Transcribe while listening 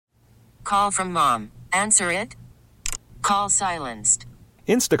Call from mom. Answer it. Call silenced.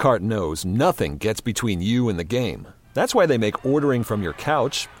 Instacart knows nothing gets between you and the game. That's why they make ordering from your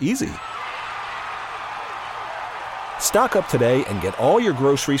couch easy. Stock up today and get all your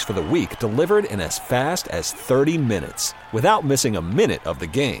groceries for the week delivered in as fast as 30 minutes without missing a minute of the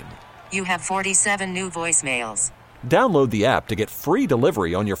game. You have 47 new voicemails. Download the app to get free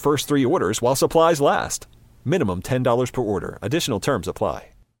delivery on your first 3 orders while supplies last. Minimum $10 per order. Additional terms apply.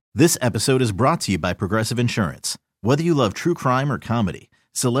 This episode is brought to you by Progressive Insurance. Whether you love true crime or comedy,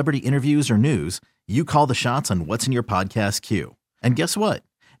 celebrity interviews or news, you call the shots on what's in your podcast queue. And guess what?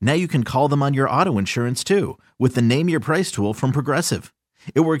 Now you can call them on your auto insurance too with the Name Your Price tool from Progressive.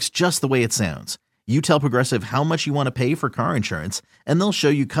 It works just the way it sounds. You tell Progressive how much you want to pay for car insurance, and they'll show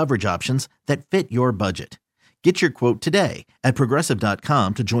you coverage options that fit your budget. Get your quote today at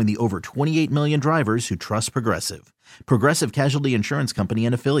Progressive.com to join the over 28 million drivers who trust Progressive. Progressive Casualty Insurance Company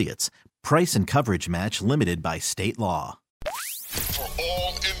and Affiliates. Price and coverage match limited by state law. For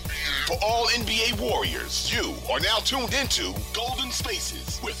all NBA warriors, you are now tuned into Golden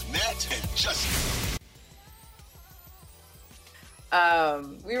Spaces with Nat and Justin.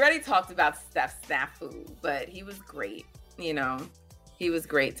 We already talked about Steph snafu, but he was great. You know, he was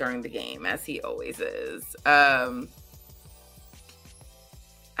great during the game, as he always is. I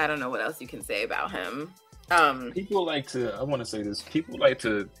don't know what else you can say about him. People like to, I want to say this, people like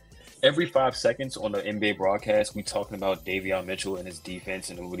to, every 5 seconds on the NBA broadcast, we talking about Davion Mitchell and his defense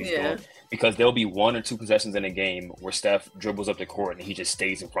and what he's doing. Because there'll be 1 or 2 possessions in a game where Steph dribbles up the court and he just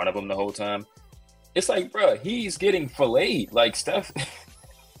stays in front of him the whole time. It's like, bro, he's getting filleted. Like, Steph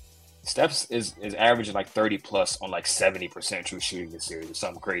is averaging like 30 plus on like 70% true shooting this series or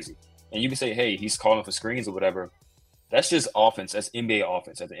something crazy. And you can say, hey, he's calling for screens or whatever. That's just offense. That's NBA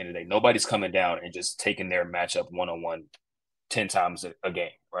offense at the end of the day. Nobody's coming down and just taking their matchup one-on-one 10 times a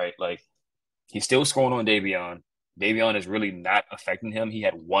game, right? Like, he's still scoring on Davion. Davion is really not affecting him. He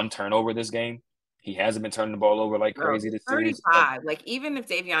had 1 turnover this game. He hasn't been turning the ball over like crazy this series. 35. Like, even if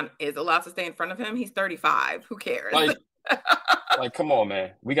Davion is allowed to stay in front of him, he's 35. Who cares? Like, come on,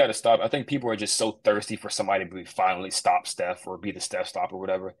 man. We got to stop. I think people are just so thirsty for somebody to finally stop Steph or be the Steph stopper or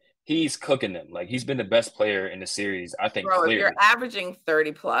whatever. He's cooking them. Like, he's been the best player in the series, I think. Bro, clearly. If you're averaging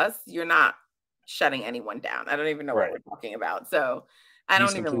 30 plus, you're not shutting anyone down. I don't even know what we're talking about. So I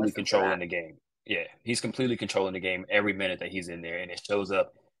don't even completely controlling the game. Yeah, he's completely controlling the game every minute that he's in there, and it shows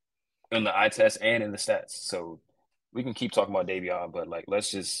up in the eye test and in the stats. So we can keep talking about Davion, but like,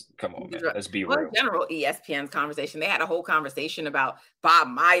 let's just come on, man. Let's be real. In general, ESPN's conversation, they had a whole conversation about Bob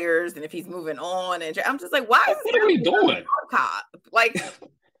Myers and if he's moving on. And I'm just like, why is what are we doing? Like,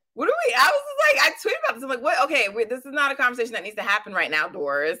 what are we? I was just like, I tweeted about this. I'm like, what? Okay, this is not a conversation that needs to happen right now,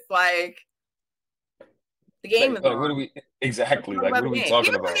 Doris. Like, the game is on. What are we exactly? Like, what are we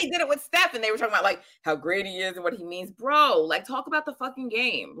talking about? Even when they did it with Steph and they were talking about like how great he is and what he means, bro. Like, talk about the fucking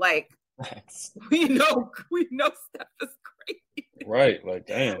game. Like, we know Steph is great. Right, like,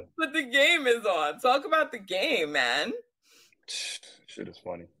 damn. But the game is on. Talk about the game, man. Shit is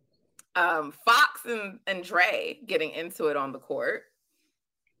funny. Fox and Dre getting into it on the court.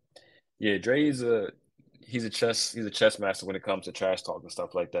 Yeah, Dre's he's a chess master when it comes to trash talk and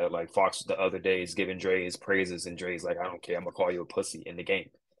stuff like that. Like, Fox the other day is giving Dre his praises, and Dre's like, I don't care, I'm gonna call you a pussy in the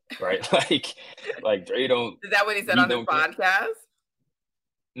game. Right? like Dre don't. Is that what he said on the podcast?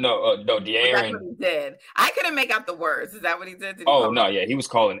 No, De'Aaron. That's what he did. I couldn't make out the words. Is that what he did? He was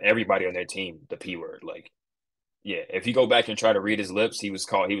calling everybody on their team the P word. Like, yeah, if you go back and try to read his lips, he was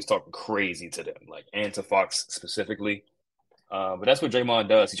talking crazy to them, like, and to Fox specifically. But that's what Draymond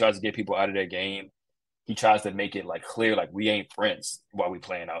does. He tries to get people out of their game. He tries to make it like clear, like, we ain't friends while we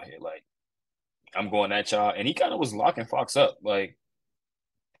playing out here. Like, I'm going at y'all, and he kind of was locking Fox up. Like,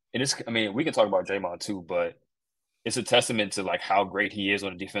 and it's, I mean, we can talk about Draymond too, but it's a testament to like how great he is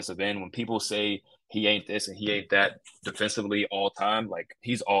on the defensive end. When people say he ain't this and he ain't that defensively all time, like,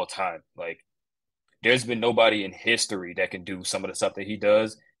 he's all time. Like, there's been nobody in history that can do some of the stuff that he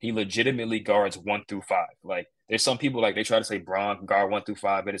does. He legitimately guards 1 through 5. Like, there's some people, like, they try to say Bron can guard 1 through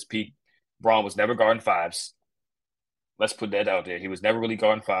 5 at his peak. Bron was never guarding 5s. Let's put that out there. He was never really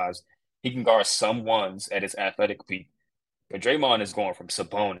guarding 5s. He can guard some 1s at his athletic peak. But Draymond is going from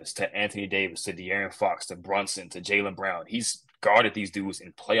Sabonis to Anthony Davis to De'Aaron Fox to Brunson to Jaylen Brown. He's guarded these dudes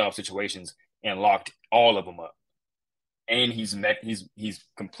in playoff situations and locked all of them up. And he's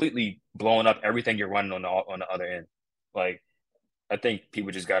completely blowing up everything you're running on the other end. Like, I think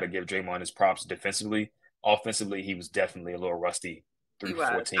people just got to give Draymond his props defensively. Offensively, he was definitely a little rusty through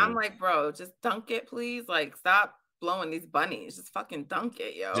 14. I'm like, bro, just dunk it, please. Like, stop blowing these bunnies. Just fucking dunk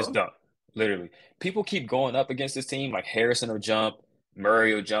it, yo. Just dunk. Literally. People keep going up against this team, like Harrison will jump,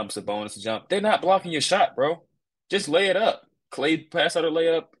 Murray will jump, Sabonis will jump. They're not blocking your shot, bro. Just lay it up. Clay passed out a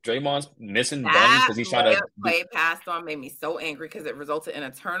layup. Draymond's missing buns That because he's trying layup to Clay passed on made me so angry because it resulted in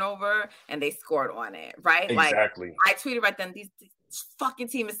a turnover and they scored on it, right? Exactly. Like I tweeted right then, these fucking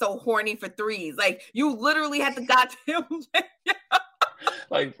team is so horny for threes. Like you literally had the goddamn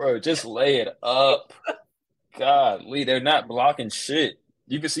like, bro, just lay it up. God, Lee, they're not blocking shit.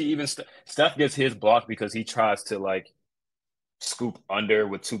 You can see even Steph gets his block because he tries to like scoop under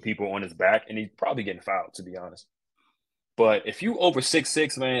with two people on his back, and he's probably getting fouled, to be honest. But if you over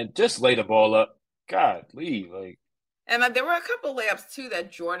 6'6", man, just lay the ball up. God, Lee, like. And there were a couple layups too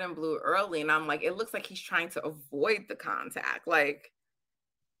that Jordan blew early, and I'm like, it looks like he's trying to avoid the contact. Like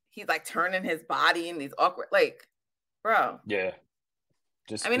he's like turning his body in these awkward, like, bro. Yeah.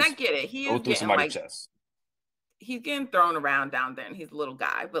 I get it. He go is through getting somebody's chest. He's getting thrown around down there and he's a little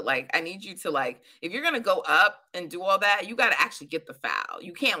guy, but like, I need you to like, if you're going to go up and do all that, you got to actually get the foul.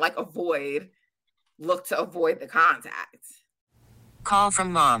 You can't like look to avoid the contact. Call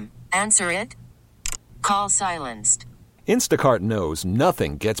from mom. Answer it. Call silenced. Instacart knows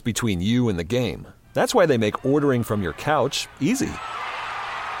nothing gets between you and the game. That's why they make ordering from your couch easy.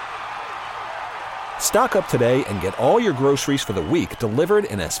 Stock up today and get all your groceries for the week delivered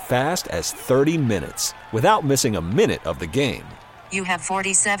in as fast as 30 minutes without missing a minute of the game. You have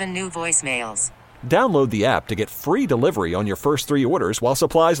 47 new voicemails. Download the app to get free delivery on your first 3 orders while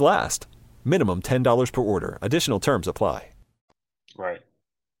supplies last. Minimum $10 per order. Additional terms apply. Right.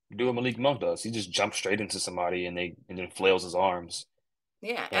 Do what Malik Monk does. He just jumps straight into somebody and then flails his arms.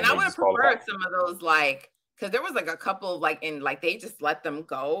 Yeah, and I would have preferred some of those, like, because there was like a couple like they just let them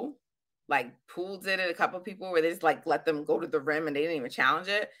go. Like Poole did it, a couple of people where they just like let them go to the rim and they didn't even challenge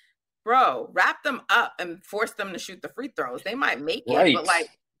it. Bro, wrap them up and force them to shoot the free throws. They might make it, but like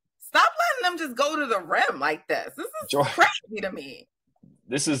stop letting them just go to the rim like this. This is crazy to me.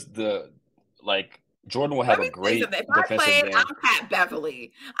 This is Jordan will have a great defensive game. I'm Pat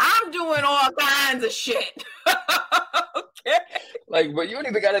Beverly. I'm doing all kinds of shit. Okay. Like, but you don't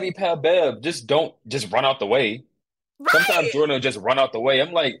even gotta be Pat Bev. Just run out the way. Right. Sometimes Jordan will just run out the way.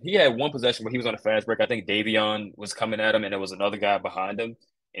 I'm like, he had one possession where he was on a fast break. I think Davion was coming at him, and there was another guy behind him,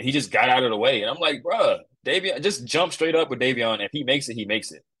 and he just got out of the way. And I'm like, bruh, Davion, just jump straight up with Davion. If he makes it, he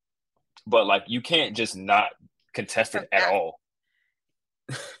makes it. But like, you can't just not contest it at all.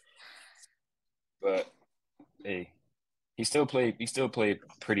 But hey, he still played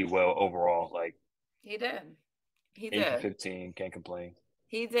pretty well overall. Like he did. 8 for 15, can't complain.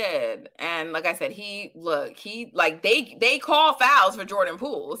 He did. And like I said, they call fouls for Jordan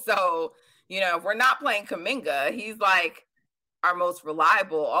Poole. So, if we're not playing Kuminga, he's like our most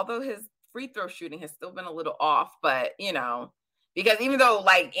reliable, although his free throw shooting has still been a little off. But, because even though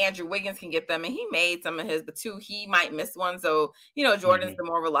like Andrew Wiggins can get them and he made some of his, but too, he might miss one. So, Jordan's the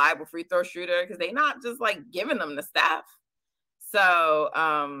more reliable free throw shooter because they're not just like giving them the Steph. So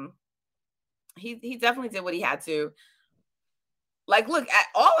he definitely did what he had to. Like, look,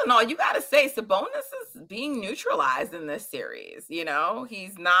 all in all, you got to say Sabonis is being neutralized in this series.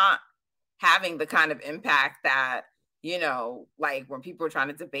 He's not having the kind of impact that, like when people are trying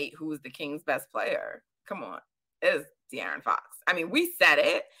to debate who's the Kings' best player. Come on, it is De'Aaron Fox. I mean, we said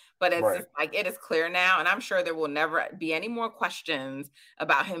it, but it's just like it is clear now. And I'm sure there will never be any more questions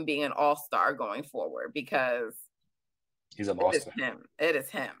about him being an all-star going forward because he's a monster. It is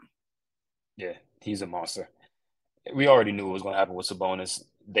him. Yeah, he's a monster. We already knew what was going to happen with Sabonis.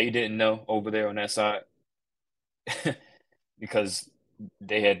 They didn't know over there on that side because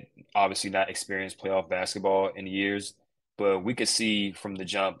they had obviously not experienced playoff basketball in years. But we could see from the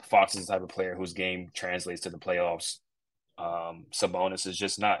jump, Fox is the type of player whose game translates to the playoffs. Sabonis is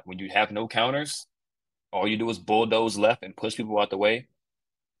just not. When you have no counters, all you do is bulldoze left and push people out the way.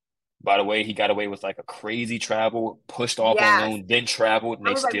 By the way, he got away with like a crazy travel, pushed off alone, then traveled, and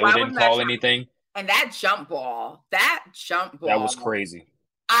they still didn't call anything. And that jump ball, that was crazy.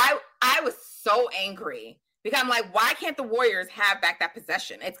 I was so angry because I'm like, why can't the Warriors have back that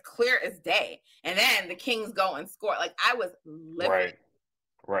possession? It's clear as day. And then the Kings go and score. Like I was livid.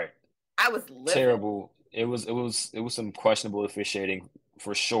 Right. I was livid. Terrible. It was some questionable officiating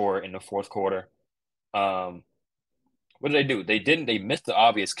for sure in the fourth quarter. What did they do? They missed the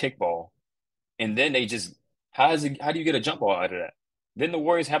obvious kickball. And then they just how do you get a jump ball out of that? Didn't the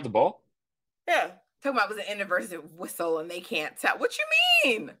Warriors have the ball? Yeah. Talking about it was an inadvertent whistle and they can't tell. What you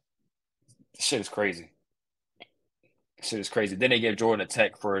mean? Shit is crazy. Then they gave Jordan a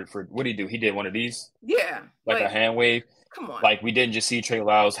tech for what did he do? He did one of these? Yeah. Like a hand wave. Come on. Like we didn't just see Trey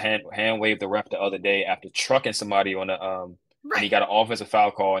Lyles hand wave the ref the other day after trucking somebody on the and he got an offensive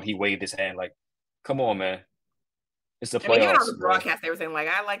foul call and he waved his hand like, come on, man. It's the I mean, even on playoffs, the bro. broadcast, they were saying, like,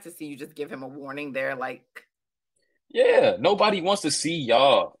 I'd like to see you just give him a warning there. Like, Yeah, nobody wants to see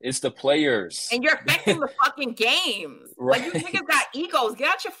y'all. It's the players. and you're affecting the fucking games. Right. Like, you niggas got egos. Get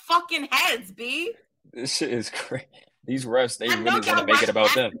out your fucking heads, B. This shit is crazy. These refs, they I really know want y'all to make it about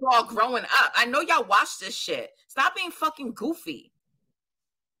watched them. basketball growing up. I know y'all watch this shit. Stop being fucking goofy.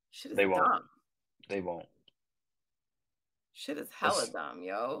 Shit is They won't. dumb. They won't. Shit is hella dumb,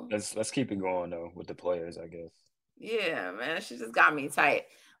 yo. Let's keep it going though with the players, I guess. Yeah, man. She just got me tight.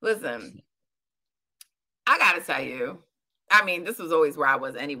 Listen, I gotta tell you, I mean, this was always where I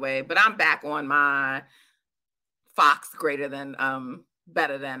was anyway, but I'm back on my Fox better than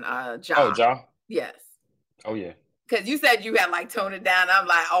Ja. Oh, Ja? Yes. Oh yeah. Because you said you had like toned it down. I'm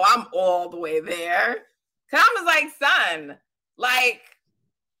like, oh, I'm all the way there. Cause I was like, son, like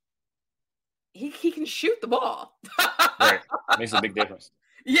he can shoot the ball. Right. Makes a big difference.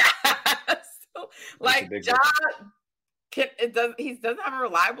 Yeah. So, like big Ja he doesn't have a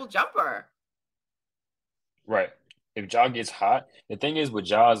reliable jumper. Right. If Ja gets hot, the thing is with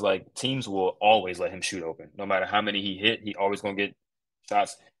Ja is like teams will always let him shoot open. No matter how many he hit, he always gonna get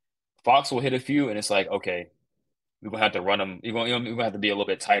shots. Fox will hit a few, and it's like, okay, we're gonna have to run him. We're gonna have to be a little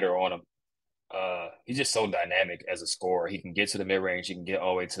bit tighter on him. He's just so dynamic as a scorer. He can get to the mid range, he can get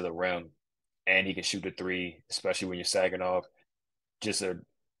all the way to the rim, and he can shoot the three, especially when you're sagging off. Just a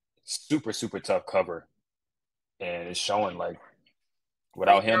super, super tough cover. And it's showing like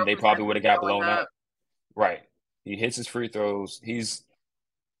without him, they probably would have got blown up. Right. He hits his free throws. He's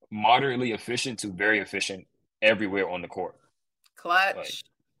moderately efficient to very efficient everywhere on the court. Clutch.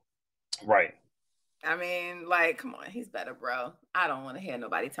 Like, right. I mean, like, come on, he's better, bro. I don't want to hear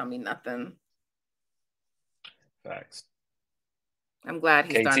nobody tell me nothing. Facts. I'm glad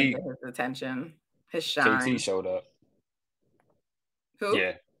he's KT, starting to get his attention, his shine. KT showed up. Who?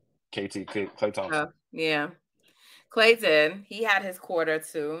 Yeah. KT, Klay Thompson. Yeah. Klay did. He had his quarter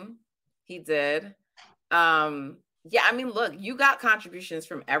too. He did. Yeah, I mean, look, you got contributions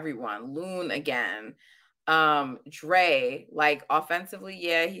from everyone. Loon again. Dre, like offensively,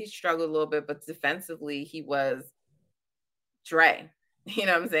 yeah, he struggled a little bit, but defensively, he was Dre. You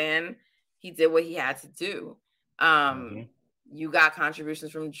know what I'm saying? He did what he had to do. You got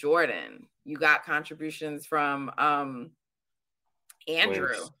contributions from Jordan. You got contributions from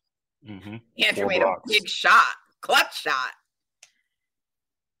Andrew. Andrew made a big shot, clutch shot.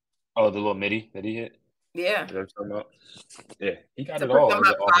 Oh, the little midi that he hit? Yeah. Yeah, he got to it all. Put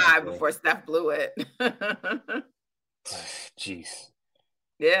them up 5 before Steph blew it. Jeez.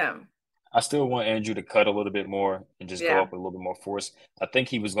 Yeah. I still want Andrew to cut a little bit more and just go up with a little bit more force. I think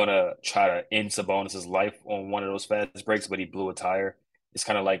he was going to try to end Sabonis' life on one of those fast breaks, but he blew a tire. It's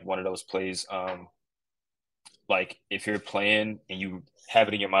kind of like one of those plays, like if you're playing and you have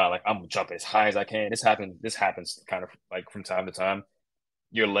it in your mind, like I'm going to jump as high as I can. This happens kind of like from time to time.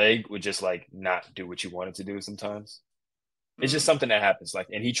 Your leg would just like not do what you want it to do sometimes. It's just something that happens. Like,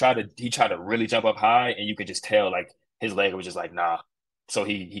 and he tried to really jump up high, and you could just tell like his leg was just like, nah. So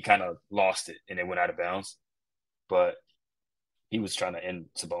he kind of lost it and it went out of bounds. But he was trying to end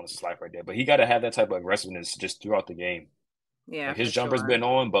Sabonis' life right there. But he got to have that type of aggressiveness just throughout the game. Yeah. Like, his jumper's been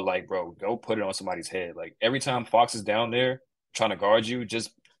on, but like, bro, go put it on somebody's head. Like every time Fox is down there trying to guard you,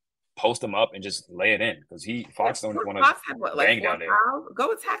 just post him up and just lay it in, because Fox don't want to bang down there.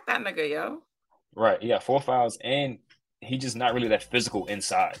 Go attack that nigga, yo. Right, yeah, 4 fouls, and he just not really that physical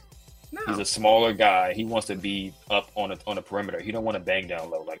inside. No. He's a smaller guy. He wants to be up on a perimeter. He don't want to bang down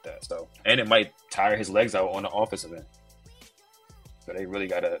low like that. So, and it might tire his legs out on the offensive end. So they really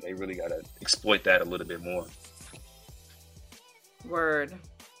gotta exploit that a little bit more. Word.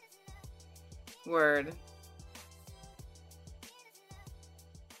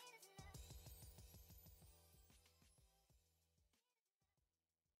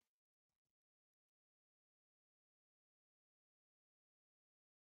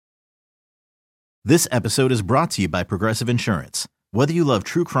 This episode is brought to you by Progressive Insurance. Whether you love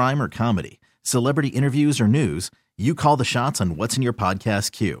true crime or comedy, celebrity interviews or news, you call the shots on what's in your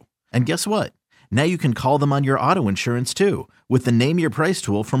podcast queue. And guess what? Now you can call them on your auto insurance too, with the Name Your Price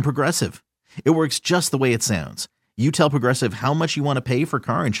tool from Progressive. It works just the way it sounds. You tell Progressive how much you want to pay for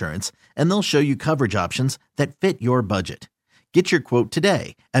car insurance, and they'll show you coverage options that fit your budget. Get your quote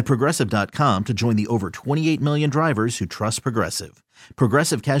today at Progressive.com to join the over 28 million drivers who trust Progressive.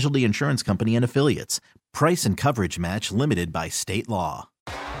 Progressive Casualty Insurance Company and Affiliates. Price and coverage match limited by state law.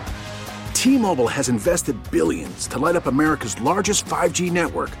 T-Mobile has invested billions to light up America's largest 5G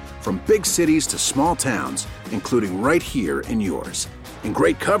network, from big cities to small towns, including right here in yours. And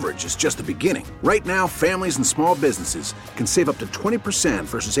great coverage is just the beginning. Right now, families and small businesses can save up to 20%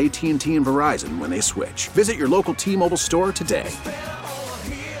 versus AT&T and Verizon when they switch. Visit your local T-Mobile store today.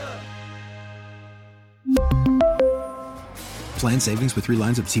 Plan savings with 3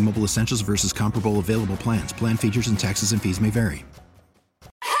 lines of T-Mobile Essentials versus comparable available plans. Plan features and taxes and fees may vary.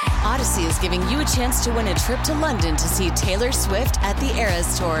 Odyssey is giving you a chance to win a trip to London to see Taylor Swift at the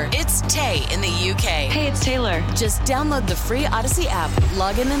Eras Tour. It's Tay in the UK. Hey, it's Taylor. Just download the free Odyssey app,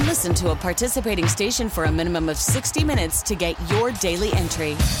 log in and listen to a participating station for a minimum of 60 minutes to get your daily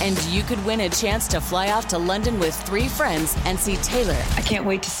entry. And you could win a chance to fly off to London with 3 friends and see Taylor. I can't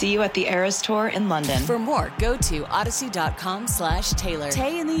wait to see you at the Eras Tour in London. For more, go to odyssey.com/Taylor.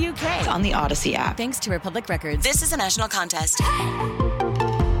 Tay in the UK. It's on the Odyssey app. Thanks to Republic Records. This is a national contest.